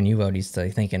 he's checking you out. He's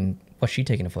like thinking, what's she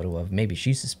taking a photo of? Maybe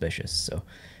she's suspicious. So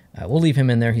we'll leave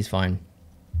him in there. He's fine.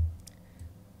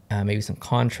 Maybe some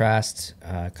contrast.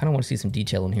 Kind of want to see some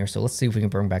detail in here. So let's see if we can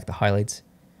bring back the highlights.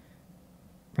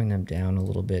 Bring them down a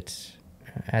little bit.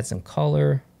 Add some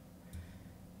color.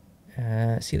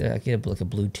 See that I get like a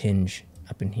blue tinge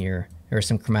up in here. There's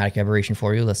some chromatic aberration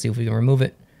for you. Let's see if we can remove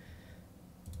it.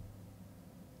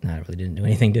 No, it really didn't do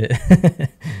anything, did it?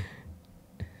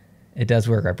 It does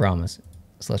work, I promise.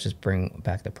 So let's just bring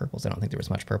back the purples. I don't think there was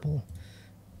much purple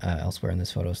elsewhere in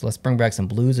this photo. So let's bring back some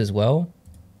blues as well.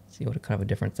 See what kind of a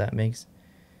difference that makes.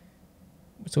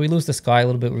 So we lose the sky a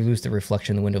little bit. We lose the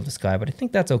reflection in the window of the sky, but I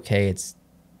think that's okay.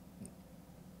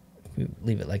 We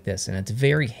leave it like this, and it's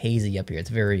very hazy up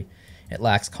here. It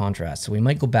lacks contrast. So we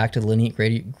might go back to the linear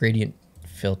gradient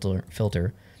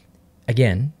filter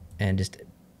again and just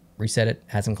reset it,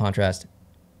 add some contrast,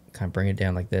 kind of bring it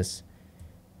down like this,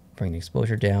 bring the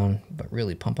exposure down, but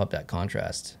really pump up that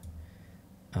contrast,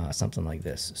 something like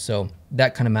this. So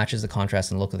that kind of matches the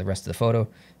contrast and look of the rest of the photo.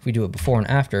 If we do it before and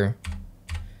after,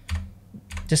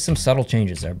 just some subtle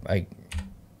changes. I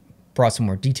brought some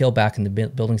more detail back in the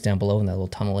buildings down below in that little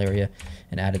tunnel area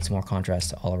and added some more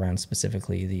contrast all around,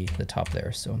 specifically the top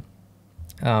there. So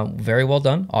very well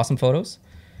done. Awesome photos.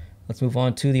 Let's move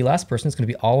on to the last person. It's going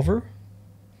to be Oliver.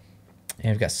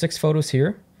 And we've got 6 photos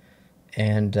here,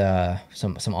 and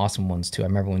some awesome ones too. I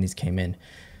remember when these came in.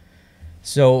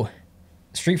 So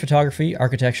street photography,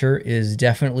 architecture is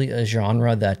definitely a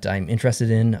genre that I'm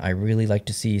interested in. I really like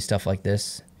to see stuff like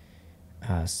this.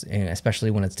 And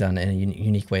especially when it's done in a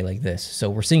unique way like this. So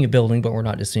we're seeing a building, but we're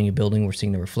not just seeing a building, we're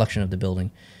seeing the reflection of the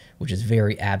building, which is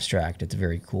very abstract. It's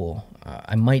very cool.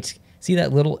 I might see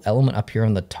that little element up here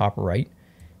on the top right.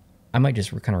 I might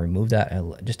just kind of remove that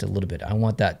just a little bit. I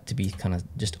want that to be kind of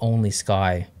just only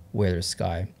sky where there's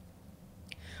sky.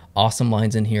 Awesome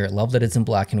lines in here. Love that it's in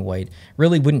black and white.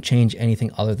 Really wouldn't change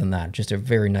anything other than that. Just a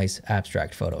very nice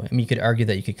abstract photo. I mean, you could argue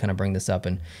that you could kind of bring this up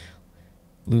and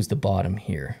lose the bottom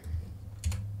here,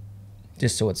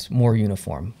 just so it's more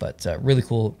uniform, but really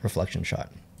cool reflection shot.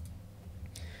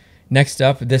 Next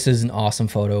up, this is an awesome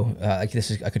photo. I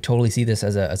could totally see this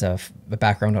as a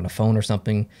background on a phone or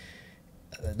something.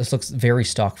 This looks very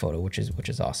stock photo, which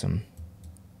is awesome.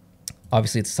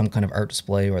 Obviously, it's some kind of art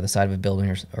display or the side of a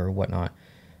building or whatnot.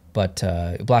 But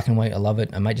black and white, I love it.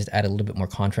 I might just add a little bit more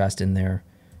contrast in there,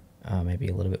 maybe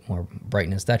a little bit more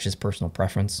brightness. That's just personal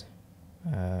preference.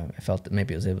 I felt that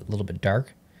maybe it was a little bit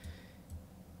dark.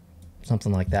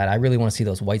 Something like that. I really want to see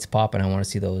those whites pop, and I want to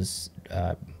see those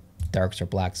darks or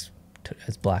blacks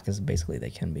as black as basically they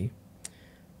can be.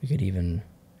 We could even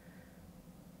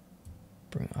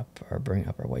bring up our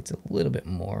whites a little bit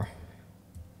more.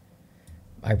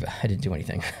 I didn't do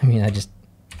anything. I mean,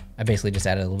 I basically just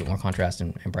added a little bit more contrast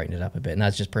and brightened it up a bit, and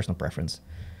that's just personal preference.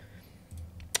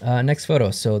 Next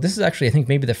photo. So this is actually, I think,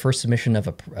 maybe the first submission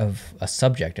of a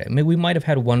subject. I mean, we might have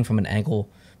had one from an angle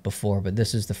before, but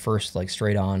this is the first like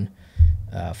straight on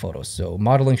photo. So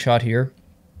modeling shot here.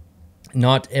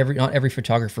 Not every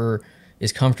photographer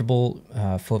is comfortable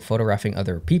photographing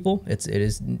other people. It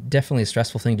is definitely a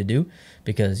stressful thing to do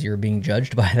because you're being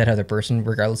judged by that other person,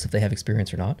 regardless if they have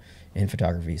experience or not in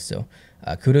photography. So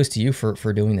kudos to you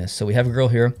for doing this. So we have a girl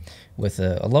here with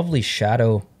a lovely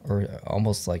shadow, or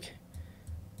almost like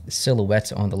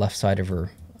silhouette on the left side of her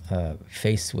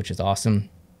face, which is awesome.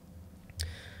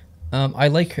 I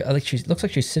like she looks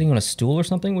like she's sitting on a stool or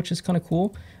something, which is kind of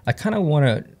cool. I kind of want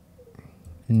to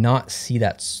not see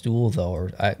that stool though,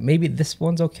 or maybe this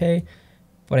one's okay,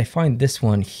 but I find this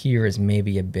one here is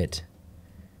maybe a bit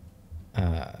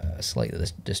slightly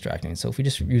distracting. So if we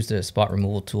just use the spot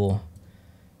removal tool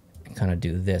and kind of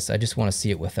do this, I just want to see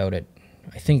it without it.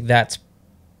 I think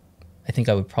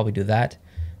I would probably do that.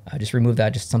 Just remove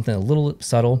that, just something a little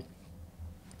subtle.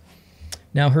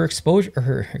 Now her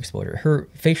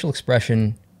facial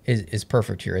expression is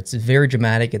perfect here. It's very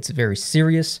dramatic. It's very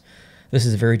serious. This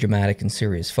is a very dramatic and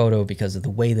serious photo because of the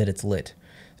way that it's lit.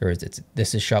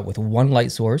 This is shot with one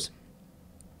light source,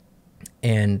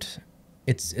 and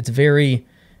it's very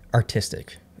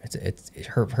artistic.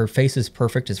 Her face is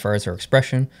perfect as far as her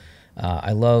expression.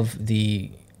 I love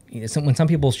when some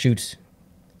people shoot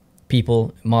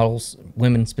people, models,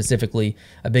 women specifically,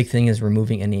 a big thing is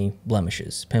removing any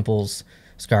blemishes, pimples,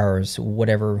 scars,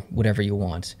 whatever you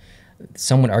want.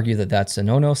 Some would argue that that's a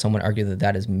no-no. Some would argue that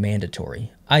that is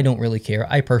mandatory. I don't really care.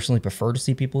 I personally prefer to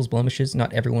see people's blemishes.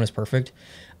 Not everyone is perfect.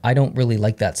 I don't really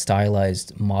like that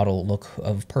stylized model look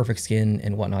of perfect skin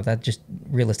and whatnot. That just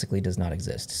realistically does not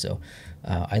exist. So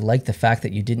I like the fact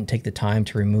that you didn't take the time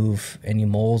to remove any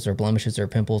moles or blemishes or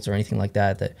pimples or anything like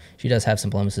that. That she does have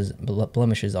some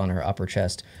blemishes on her upper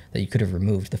chest that you could have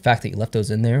removed. The fact that you left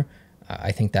those in there,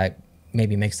 I think that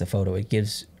maybe makes the photo. It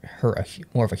gives her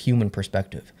more of a human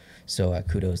perspective. So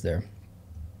kudos there.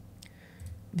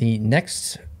 The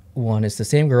next one is the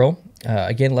same girl.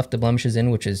 Again, left the blemishes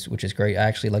in, which is great. I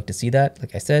actually like to see that,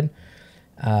 like I said.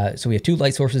 So we have two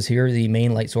light sources here. The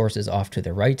main light source is off to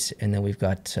the right, and then we've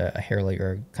got a hair light,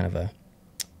 or kind of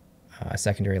a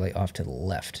secondary light off to the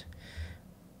left.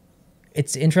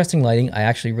 It's interesting lighting. I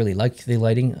actually really like the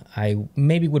lighting. I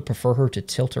maybe would prefer her to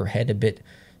tilt her head a bit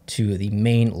to the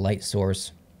main light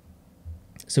source,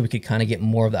 so we could kind of get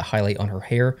more of that highlight on her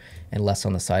hair and less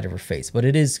on the side of her face. But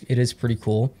it is pretty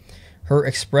cool. Her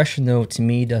expression, though, to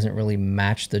me doesn't really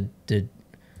match the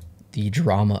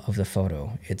drama of the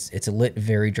photo. It's lit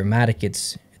very dramatic.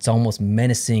 It's almost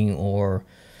menacing, or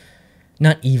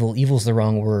not evil. Evil's the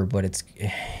wrong word, but it's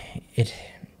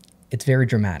very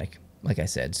dramatic, like I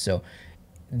said. So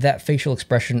that facial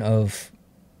expression of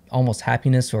almost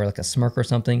happiness or like a smirk or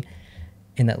something,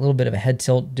 and that little bit of a head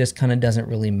tilt just kind of doesn't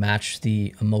really match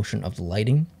the emotion of the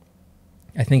lighting.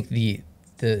 I think the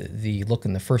look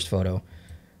in the first photo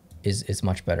is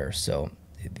much better. So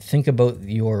think about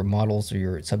your models or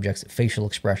your subjects' facial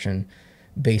expression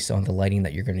based on the lighting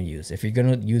that you're going to use. If you're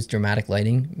going to use dramatic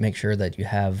lighting, make sure that you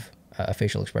have a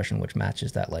facial expression which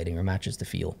matches that lighting or matches the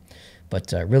feel.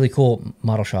 But really cool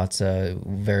model shots,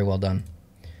 very well done.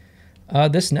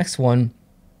 This next one,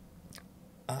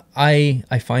 I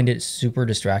find it super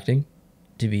distracting,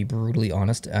 to be brutally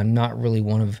honest. I'm not really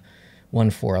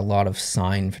one for a lot of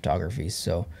sign photography,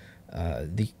 so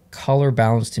the color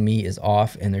balance to me is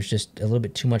off, and there's just a little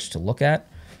bit too much to look at.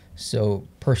 So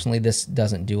personally, this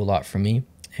doesn't do a lot for me.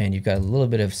 And you've got a little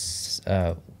bit of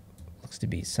looks to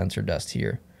be sensor dust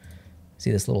here.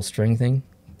 See this little string thing?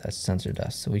 That's sensor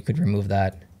dust. So we could remove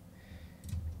that.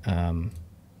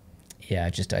 Yeah,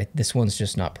 this one's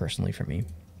just not personally for me.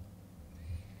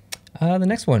 The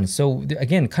next one. So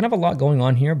again, kind of a lot going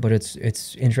on here, but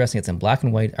it's interesting. It's in black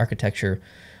and white architecture.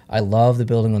 I love the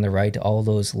building on the right. All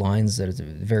those lines that is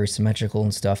very symmetrical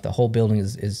and stuff. The whole building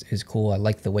is cool. I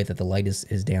like the way that the light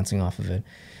is dancing off of it.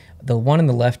 The one on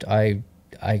the left, I'm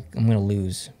gonna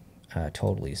lose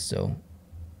totally. So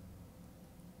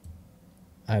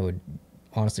I would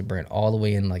honestly bring it all the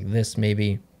way in like this,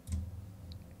 maybe.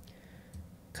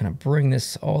 Kind of bring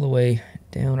this all the way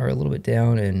down, or a little bit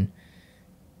down, and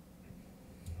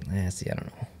see, I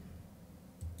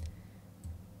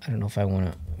don't know if I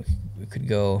want to. We could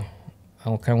go. I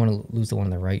kind of want to lose the one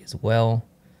on the right as well.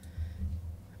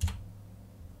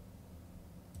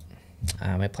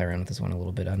 I might play around with this one a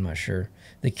little bit. I'm not sure.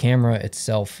 The camera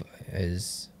itself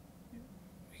is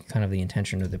kind of the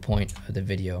intention or the point of the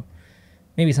video.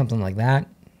 Maybe something like that,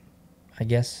 I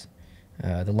guess.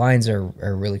 The lines are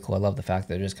really cool. I love the fact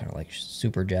that they're just kind of like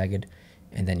super jagged.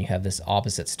 And then you have this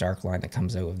opposite stark line that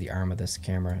comes out of the arm of this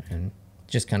camera, and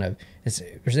just kind of,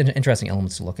 there's interesting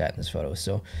elements to look at in this photo.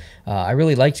 So I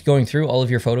really liked going through all of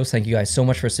your photos. Thank you guys so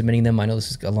much for submitting them. I know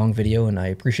this is a long video, and I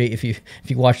appreciate if you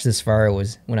watched this far. It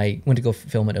was, when I went to go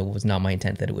film it, it was not my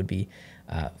intent that it would be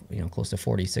you know, close to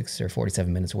 46 or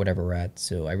 47 minutes or whatever we're at.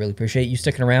 So I really appreciate you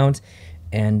sticking around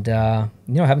and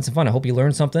you know, having some fun. I hope you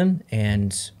learned something,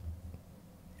 and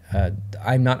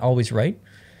I'm not always right.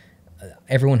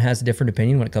 Everyone has a different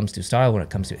opinion when it comes to style, when it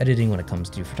comes to editing, when it comes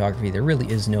to photography. There really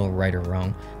is no right or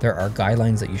wrong. There are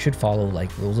guidelines that you should follow,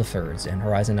 like rules of thirds and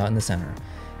horizon not in the center,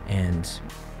 and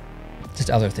just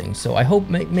other things. So I hope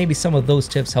maybe some of those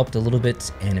tips helped a little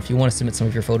bit. And if you want to submit some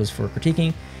of your photos for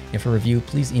critiquing and for review,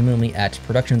 please email me at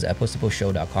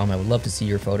productions@posttopostshow.com. I would love to see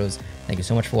your photos. Thank you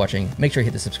so much for watching. Make sure you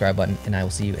hit the subscribe button, and I will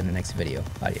see you in the next video.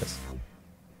 Adios.